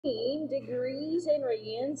degrees and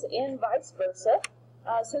radians and vice versa.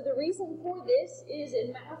 So the reason for this is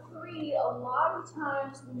in Math 3, a lot of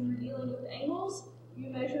times when you're dealing with angles,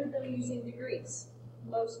 you measure them using degrees,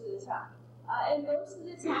 most of the time. And most of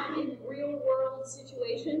the time in real world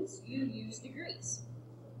situations, you use degrees.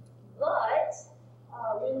 But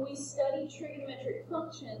when we study trigonometric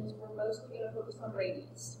functions, we're mostly going to focus on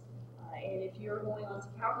radians. And if you're going on to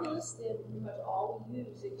calculus, then pretty much all we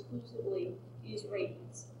use exclusively is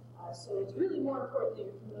radians. So it's really more important that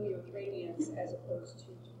you're familiar with radians as opposed to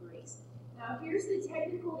degrees. Now here's the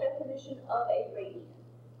technical definition of a radian,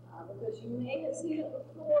 because you may have seen it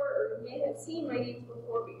before, or you may have seen radians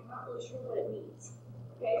before, but you're not really sure what it means.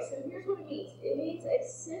 Okay, so here's what it means. It means a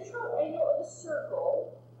central angle of a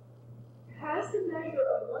circle has the measure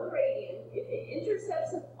of 1 radian if it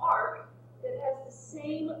intercepts an arc that has the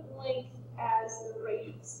same length as the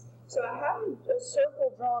radius. So I have a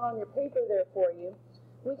circle drawn on your paper there for you.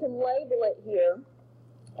 We can label it here.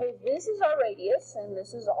 If this is our radius, and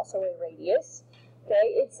this is also a radius,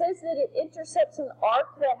 okay, it says that it intercepts an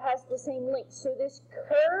arc that has the same length. So this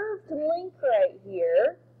curved length right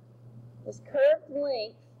here, this curved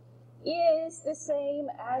length, is the same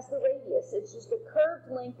as the radius. It's just a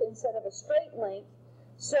curved length instead of a straight length.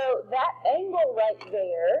 So that angle right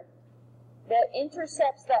there that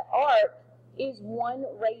intercepts that arc is 1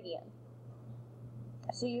 radian.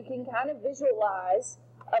 So you can kind of visualize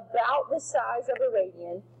about the size of a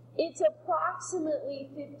radian. It's approximately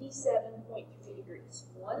 57.3 degrees.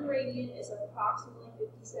 1 radian is approximately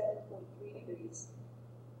 57.3 degrees.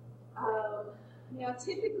 Now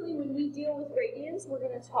typically when we deal with radians, we're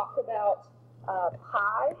going to talk about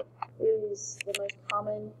pi is the most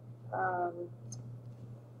common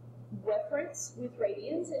reference with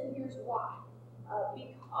radians, and here's why.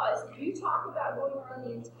 Because if you talk about going around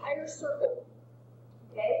the entire circle,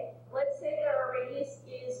 okay, let's say that our radius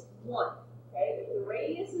is 1. Okay, if the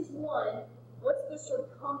radius is 1, what's the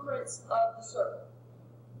circumference of the circle?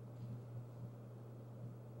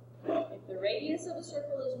 If the radius of a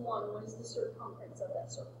circle is 1, what is the circumference of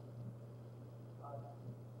that circle?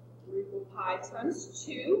 Root of pi times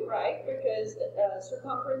 2, right? Because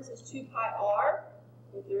circumference is 2 pi r.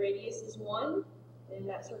 If the radius is 1, then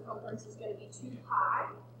that circumference is going to be 2 pi.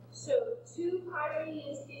 So 2 pi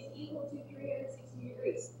radians is equal to 360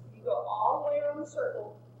 degrees. If you go all the way around the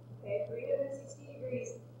circle, okay, 360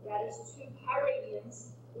 degrees, that is 2 pi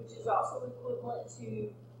radians, which is also equivalent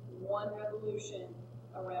to 1 revolution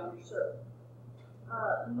around your circle.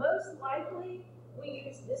 Most likely, we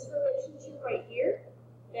use this relationship right here,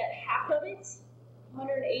 that half of it,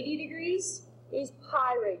 180 degrees, is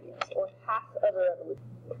pi radians, or half of a revolution.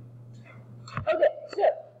 Okay, so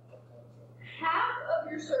half of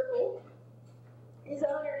your circle is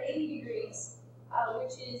 180 degrees,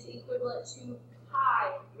 which is equivalent to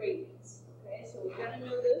pi radians. Okay, so we've got to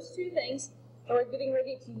know those two things, and we're getting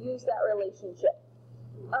ready to use that relationship.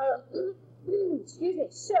 Excuse me.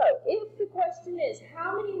 So, if the question is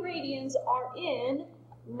how many radians are in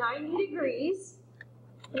 90 degrees,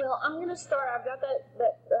 well, I'm going to start. I've got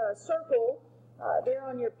that circle there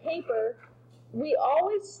on your paper. We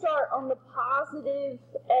always start on the positive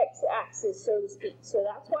x-axis, so to speak. So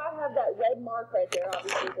that's why I have that red mark right there.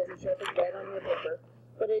 Obviously, it doesn't show up as red on your paper,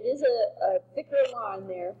 but it is a thicker line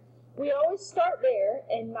there. We always start there,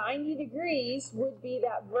 and 90 degrees would be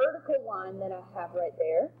that vertical line that I have right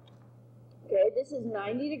there. Okay, this is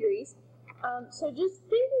 90 degrees. So just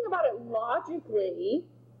thinking about it logically,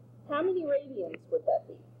 how many radians would that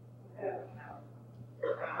be?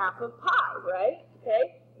 Half of pi, right?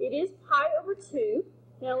 Okay. It is pi over 2.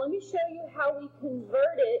 Now let me show you how we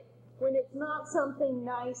convert it when it's not something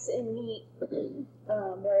nice and neat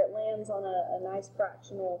where it lands on a nice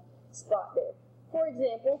fractional spot there. For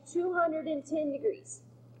example, 210 degrees.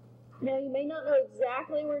 Now you may not know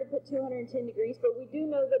exactly where to put 210 degrees, but we do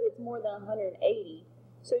know that it's more than 180.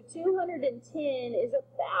 So 210 is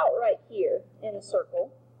about right here in a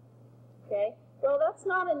circle. Okay, well that's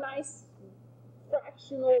not a nice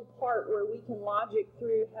fractional part where we can logic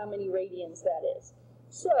through how many radians that is.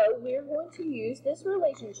 So we're going to use this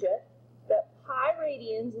relationship that pi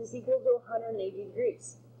radians is equal to 180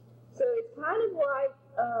 degrees. So it's kind of like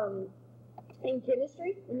in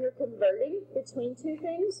chemistry, when you're converting between two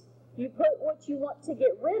things, you put what you want to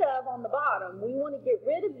get rid of on the bottom. We want to get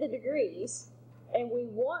rid of the degrees, and we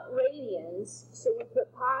want radians, so we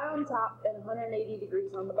put pi on top and 180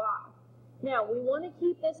 degrees on the bottom. Now, we want to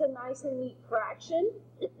keep this a nice and neat fraction,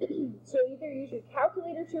 so either use your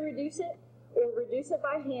calculator to reduce it, or reduce it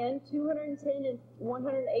by hand. 210 and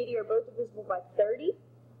 180 are both divisible by 30,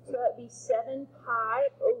 so that would be 7 pi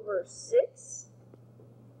over 6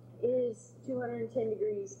 is 210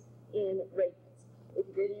 degrees in radians. If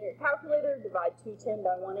you did it in your calculator, divide 210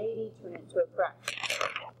 by 180, turn it into a fraction.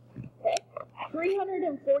 Okay,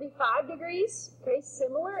 345 degrees, okay,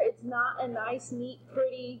 similar. It's not a nice, neat,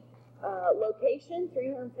 pretty location.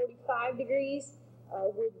 345 degrees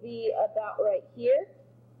would be about right here.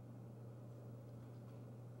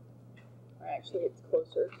 Or actually, it's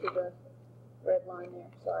closer to the red line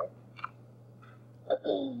there, sorry.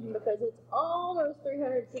 Because it's almost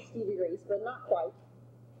 360 degrees, but not quite.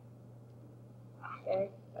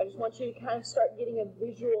 Okay, I just want you to kind of start getting a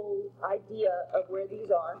visual idea of where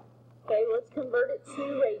these are. Okay, let's convert it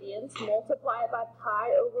to radians, multiply it by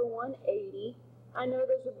pi over 180. I know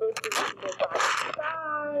those are both divisible by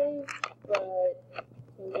 5, but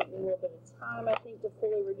it's going to take me a little bit of time, I think, to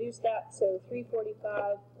fully reduce that. So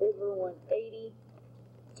 345 over 180,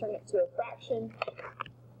 turn it to a fraction,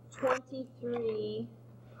 23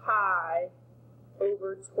 pi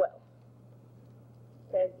over 12.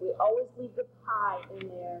 Okay, we always leave the pi in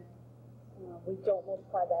there. We don't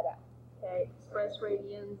multiply that out. Okay, express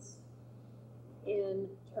radians in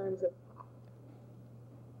terms of pi.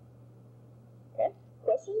 Okay,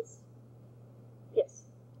 questions? Yes?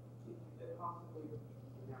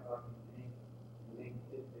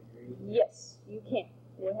 Yes, you can.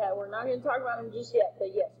 We're not going to talk about them just yet,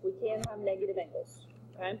 but yes, we can have negative angles.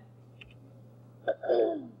 Okay?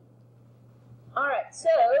 All right, so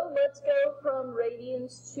let's go from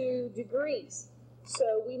radians to degrees.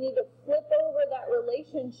 So we need to flip over that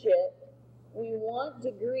relationship. We want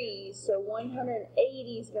degrees, so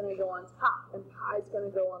 180 is going to go on top, and pi is going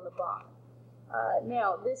to go on the bottom.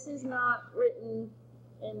 Now, this is not written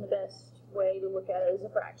in the best way to look at it as a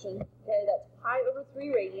fraction. Okay, that's pi over 3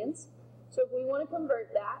 radians. So if we want to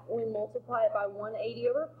convert that, we multiply it by 180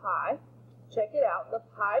 over pi. Check it out. The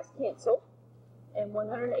pi's cancel. And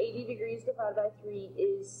 180 degrees divided by 3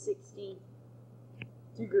 is 60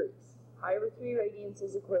 degrees. Pi over 3 radians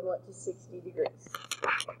is equivalent to 60 degrees.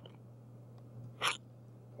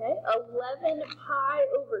 Okay, 11 pi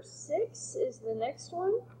over 6 is the next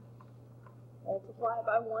one. Multiply it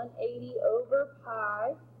by 180 over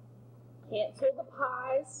pi. Cancel the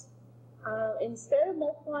pi's. Instead of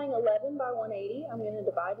multiplying 11 by 180, I'm going to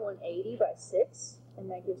divide 180 by 6, and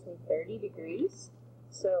that gives me 30 degrees.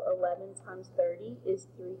 So 11 times 30 is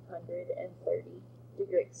 330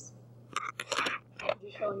 degrees. I'm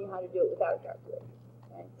just showing you how to do it without a calculator.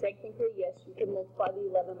 Okay. Technically, yes, you can multiply the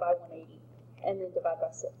 11 by 180 and then divide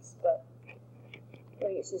by 6, but I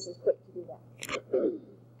think it's just as quick to do that.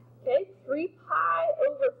 Okay, 3 pi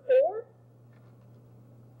over 4.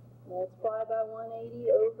 Multiply by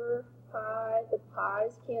 180 over pi. The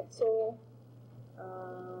pi's cancel.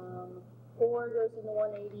 4 goes into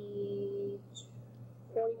 180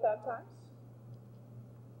 45 times.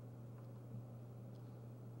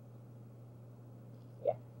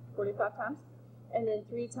 Yeah, 45 times. And then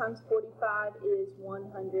 3 times 45 is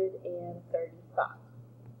 135.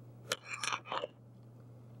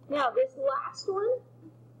 Now this last one,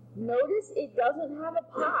 notice it doesn't have a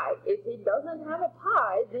pi. If it doesn't have a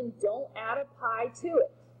pi, then don't add a pi to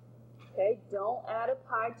it. Okay, don't add a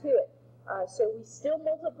pi to it. So we still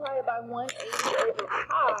multiply it by 180 over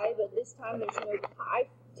pi, but this time there's no pi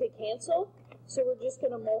to cancel. So we're just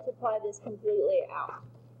going to multiply this completely out.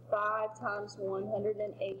 5 times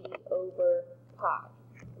 180 over pi.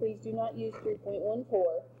 Please do not use 3.14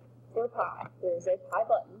 for pi. There is a pi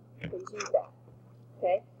button. Please use that.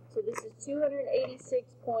 Okay, so this is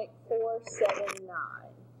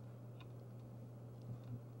 286.479.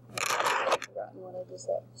 I've forgotten what I just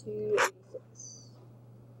said.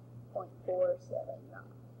 286.479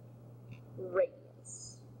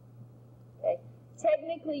 radians. Okay,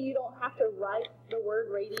 technically you don't have to write the word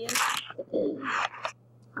radians.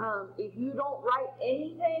 If you don't write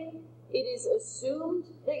anything, it is assumed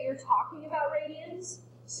that you're talking about radians.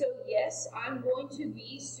 So yes, I'm going to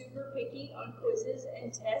be super picky on quizzes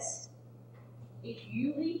and tests. If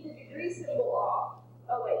you leave the degree symbol off,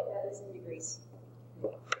 oh wait, that is in degrees.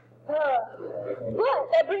 But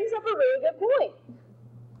that brings up a really good point.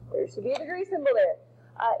 There should be a degree symbol there.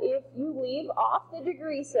 If you leave off the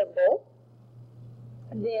degree symbol,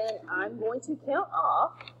 then I'm going to count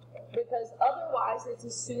off, because otherwise it's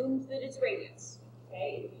assumed that it's radians.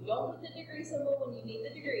 Okay, if you don't put the degree symbol when you need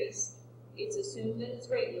the degrees, it's assumed that it's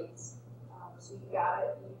radians. So you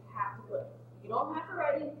have to put it. You don't have to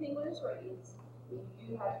write anything when it's radians, but you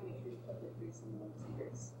do have to make sure you put the degree symbol when it's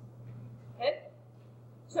degrees. Okay?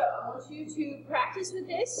 So I want you to practice with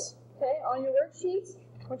this, okay, on your worksheets.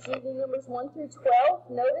 I want you to do numbers 1 through 12.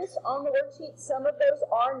 Notice on the worksheet some of those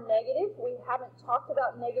are negative. We haven't talked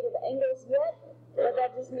about negative angles yet, But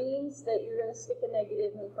that just means that you're going to stick a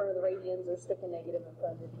negative in front of the radians or stick a negative in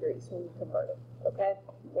front of the degrees when you convert it, okay?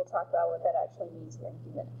 We'll talk about what that actually means here in a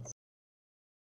few minutes.